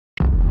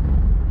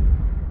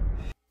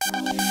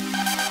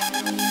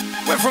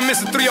Went from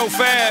Mr. 305,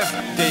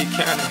 Dade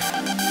County,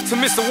 to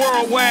Mr.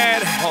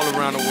 Worldwide, all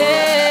around the world.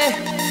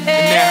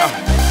 And now,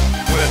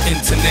 we're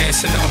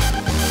international,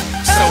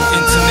 so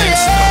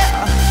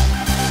international.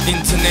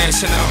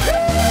 International,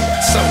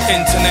 so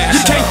international.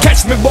 You can't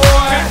catch me, boy.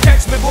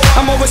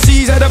 I'm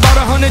overseas at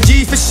about 100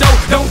 G's for show.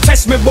 Don't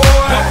test me, boy.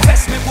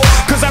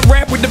 Cause I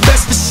rap with the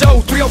best for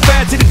show.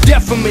 305 to the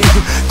death of me.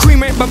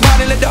 Cremate my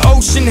body, let the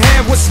ocean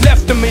have what's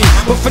left of me.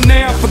 But for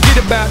now, forget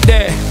about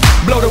that.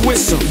 Blow the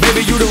whistle,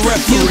 baby, you the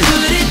referee. You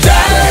put it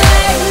down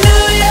like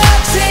New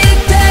York City.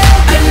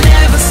 I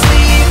never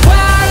sleep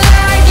while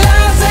like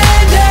Los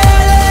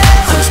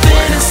Angeles. I'm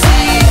spinning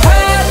sea,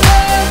 hot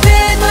love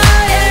in my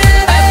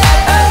head.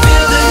 I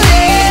feel the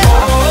heat,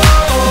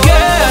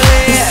 girl.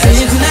 It's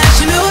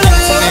international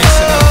love.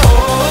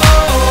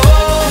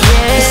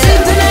 Yeah, it's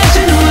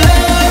international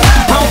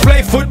love. I don't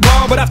play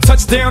football, but I've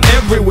touched down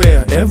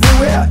everywhere.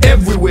 Everywhere.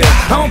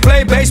 I don't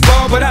play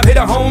baseball, but I've hit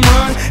a home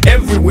run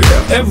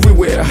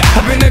everywhere.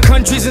 I've been to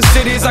countries and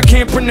cities I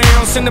can't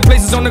pronounce, and the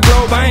places on the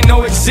globe I ain't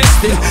know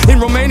existed. In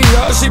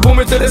Romania, she pulled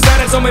me to the side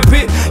and told me,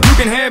 Pit, you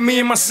can have me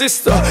and my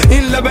sister.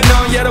 In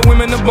Lebanon, yeah, the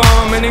women are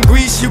bomb. And in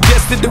Greece, you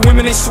guessed it, the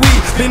women ain't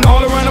sweet. Been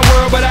all around the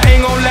world, but I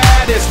ain't gon'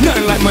 lie, there's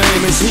nothing like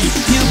Miami's heat.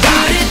 You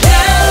put it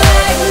down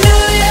like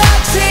New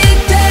York City.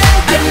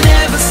 I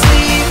never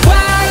sleep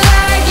while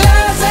like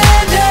Los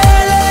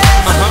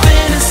Angeles. I'm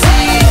spinning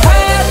sea,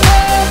 hot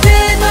love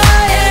in my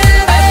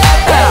head.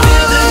 I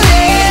feel the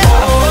heat,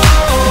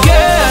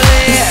 girl.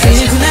 It's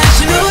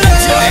international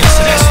love.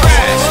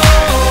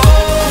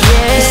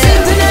 Yeah, it's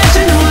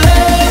international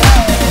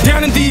love.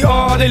 Down in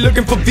DR, they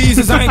looking for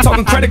visas. I ain't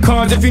talking credit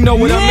cards, if you know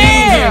what I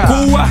mean. In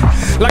Cuba,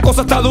 la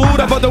cosa está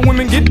dura, but the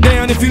women get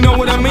down, if you know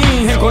what I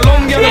mean. In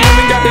Colombia, the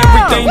women got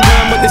everything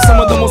done, but they're some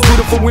of the most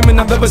beautiful women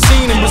I've ever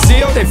seen. In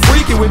Brazil, they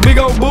freaky with big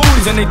old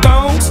booties and they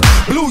thongs,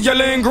 blue,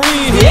 yellow, and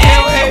green. In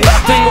LA,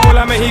 tengo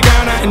la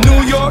mexicana. In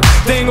New York,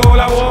 tengo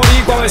la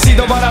boricua.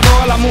 Besito para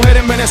todas las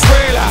mujeres en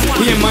Venezuela.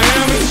 Y en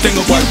Miami,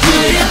 tengo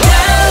cualquiera.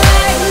 Down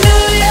like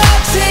New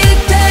York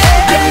City.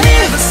 I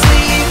never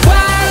sleep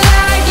while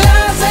like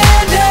Los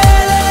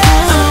Angeles.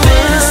 I'm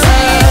spinning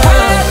sea, hot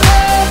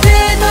love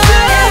in my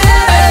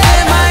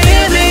head.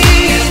 Miami,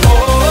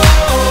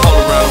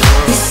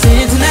 it's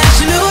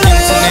international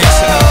love.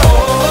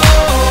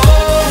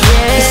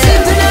 Yeah, it's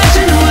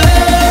international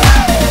love.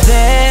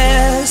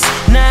 There's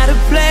not a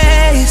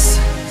place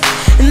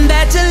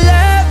that your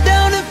love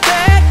don't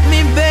affect me,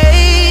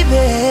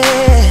 baby.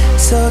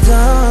 So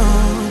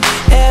don't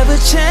ever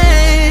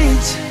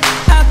change.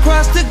 I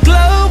cross the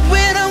globe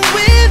when I'm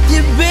with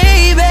you,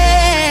 baby.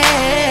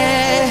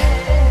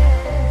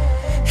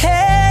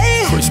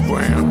 Hey, Chris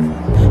Brown,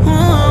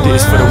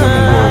 this for the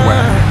women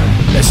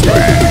worldwide. Let's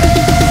ride.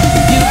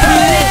 you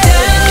put it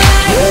down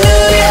like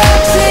New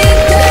York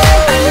City.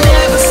 I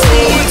never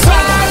sleep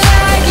while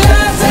like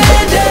Los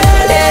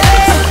Angeles.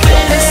 I'm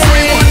spinning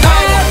sea,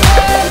 hot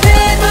love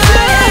in my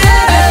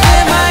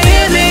head.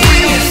 Miami,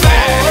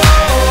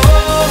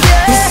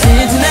 it's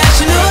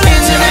international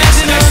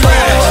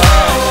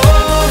love.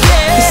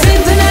 It's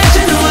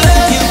international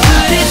love. You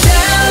put it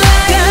down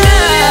like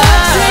New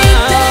York City.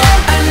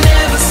 I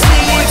never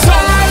sleep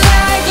while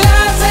like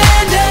Los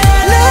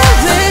Angeles.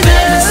 I'm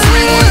spinning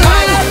sea,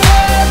 hot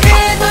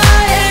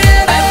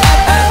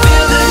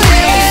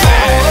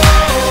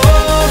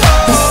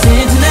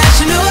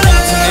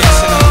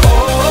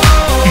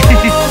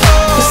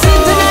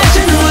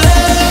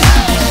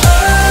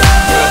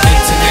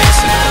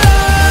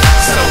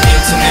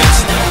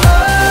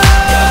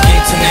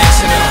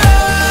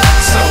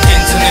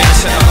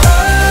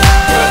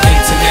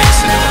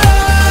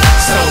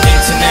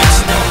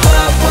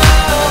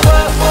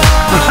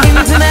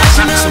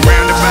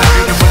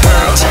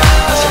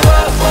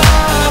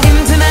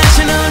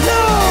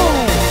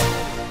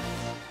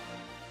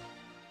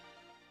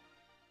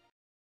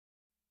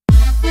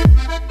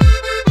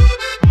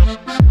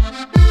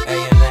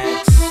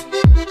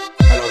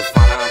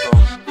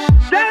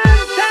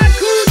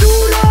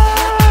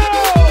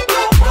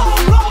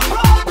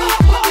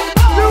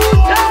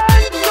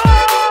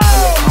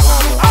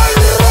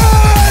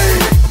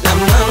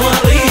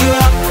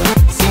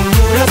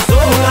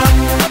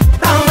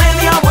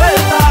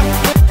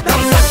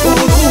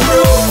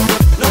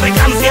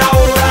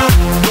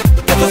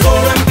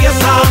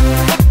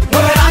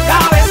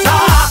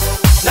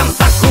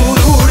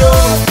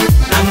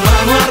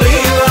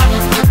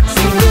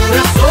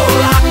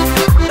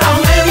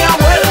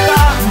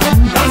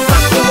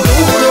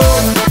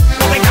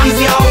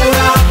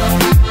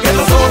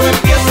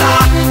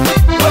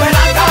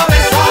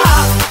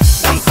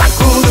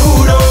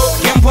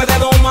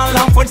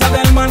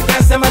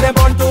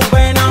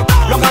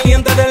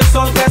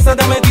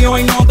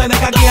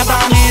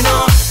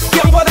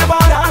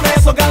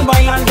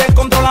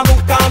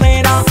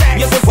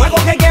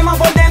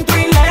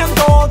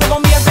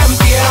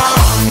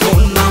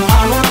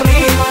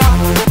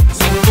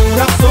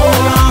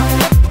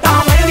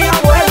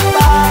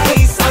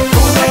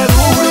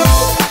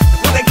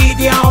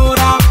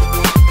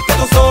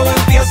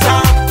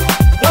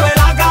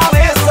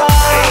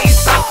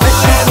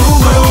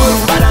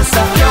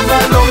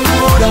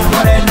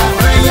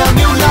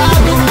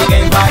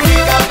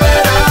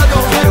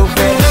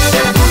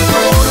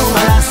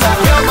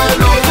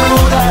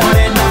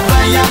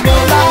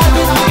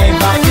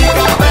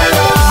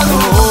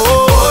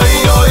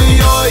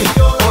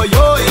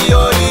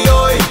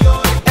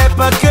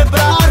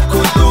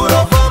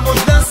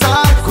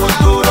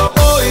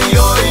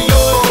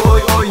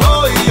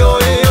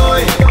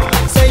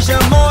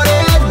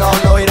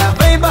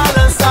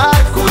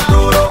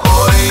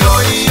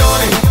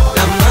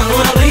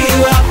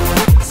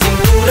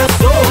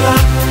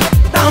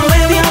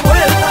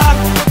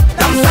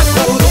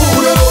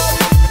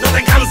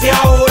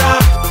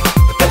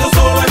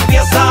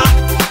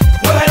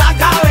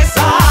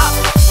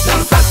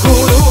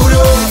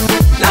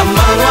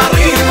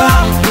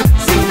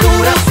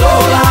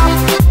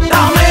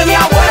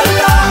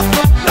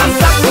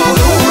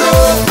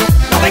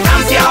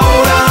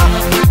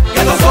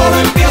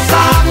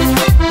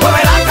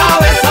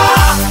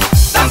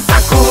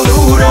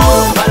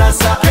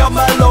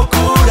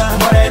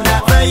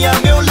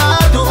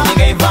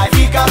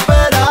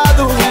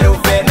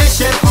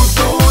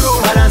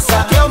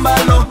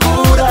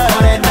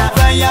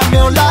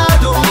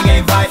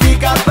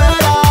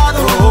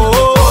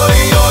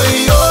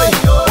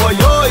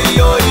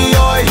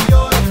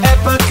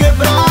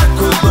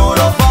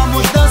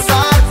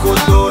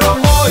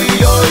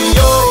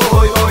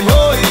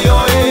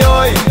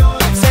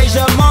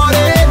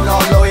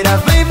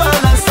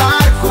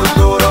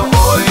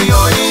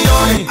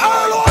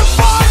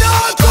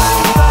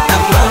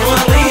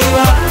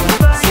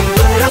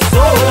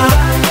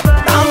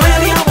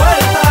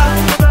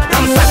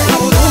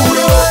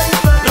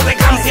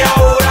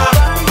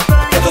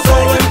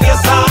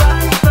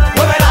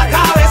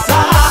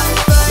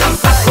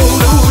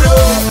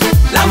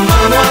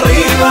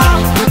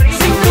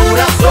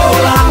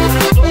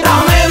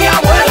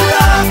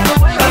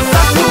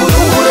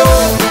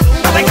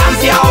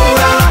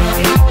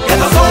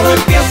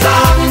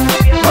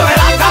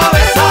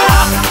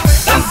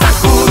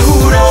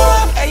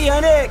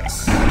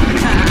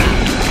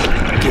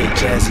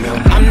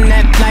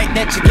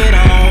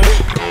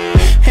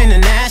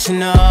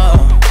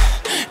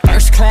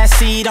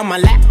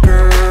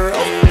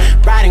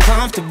and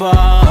comfortable.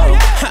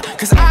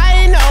 Cause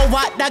I know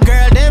what that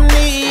girl them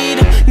need.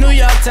 New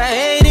York to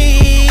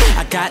Haiti,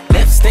 I got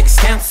lipstick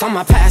stamps on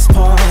my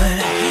passport.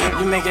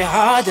 You make it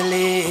hard to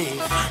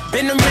leave.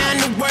 Been around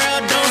the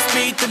world, don't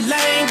speak the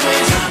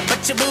language, but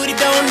your booty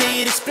don't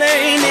need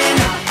explaining.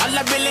 All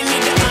I really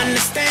need to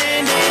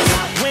understand is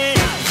when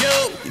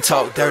you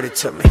talk dirty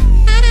to me.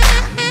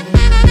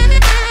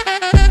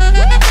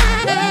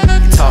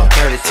 You talk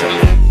dirty to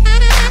me.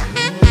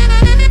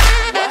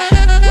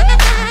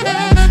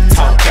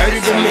 Talk dirty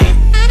to me.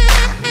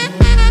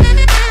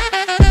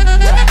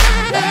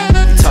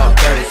 Talk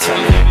dirty to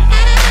me.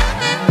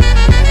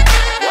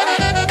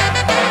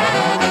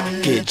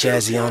 Get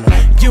jazzy on them.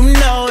 You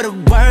know the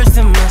words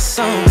in my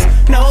songs.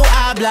 No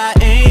habla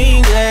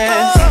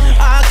English.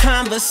 Our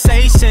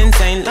conversations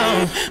ain't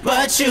long,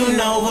 but you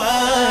know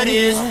what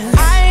is.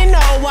 I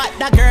know what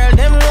that girl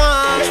them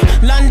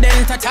want.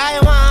 London to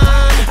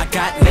Taiwan. I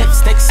got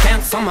lipstick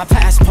stamps on my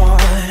passport.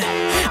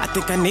 I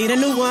think I need a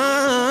new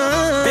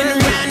one. Been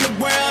around the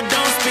world,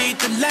 don't speak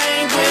the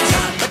language,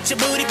 but your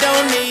booty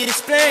don't need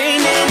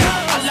explaining.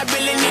 All I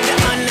really need to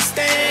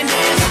understand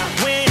is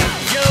when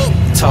you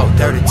talk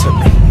dirty to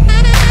me.